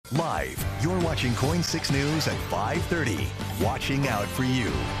Live, you're watching KOIN 6 News at 5:30. Watching out for you.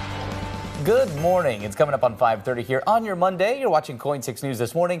 Good morning. It's coming up on 5:30 here on your Monday. You're watching KOIN 6 News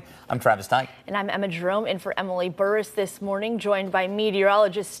this morning. I'm Travis Tyke. And I'm Emma Jerome in for Emily Burris this morning, joined by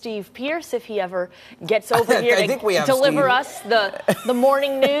meteorologist Steve Pierce, if he ever gets over here to deliver us the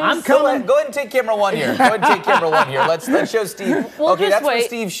morning news. I'm coming. Go ahead and take camera one here. Go ahead and take camera one here. Let's show Steve. Okay, that's where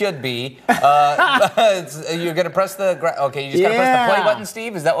Steve should be. You're going to press the, okay, you just got to press the play button,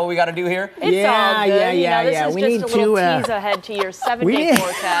 Steve? Is that what we got to do here? It's all good. This is just a little tease ahead to your 7-day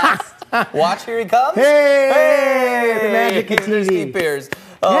forecast. Watch, here he comes. Hey, the magic of TV. Steve Pierce.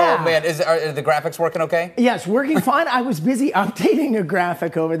 Oh, man. Are the graphics working okay? Yes, working fine. I was busy updating a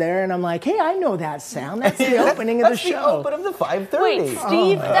graphic over there, and I'm like, hey, I know that sound. That's the opening of the show. That's the open of the 5:30. Wait,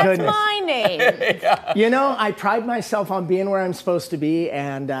 Steve, that's my name. You know, I pride myself on being where I'm supposed to be,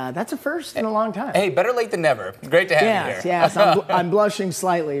 and that's a first in a long time. Hey, better late than never. Great to have you here. Yes, I'm blushing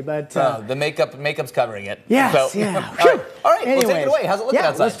slightly, but... the makeup's covering it. Yes, so, yeah. All right, well, take it away. How's it looking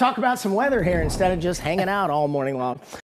outside? Let's talk about some weather here instead of just hanging out all morning long.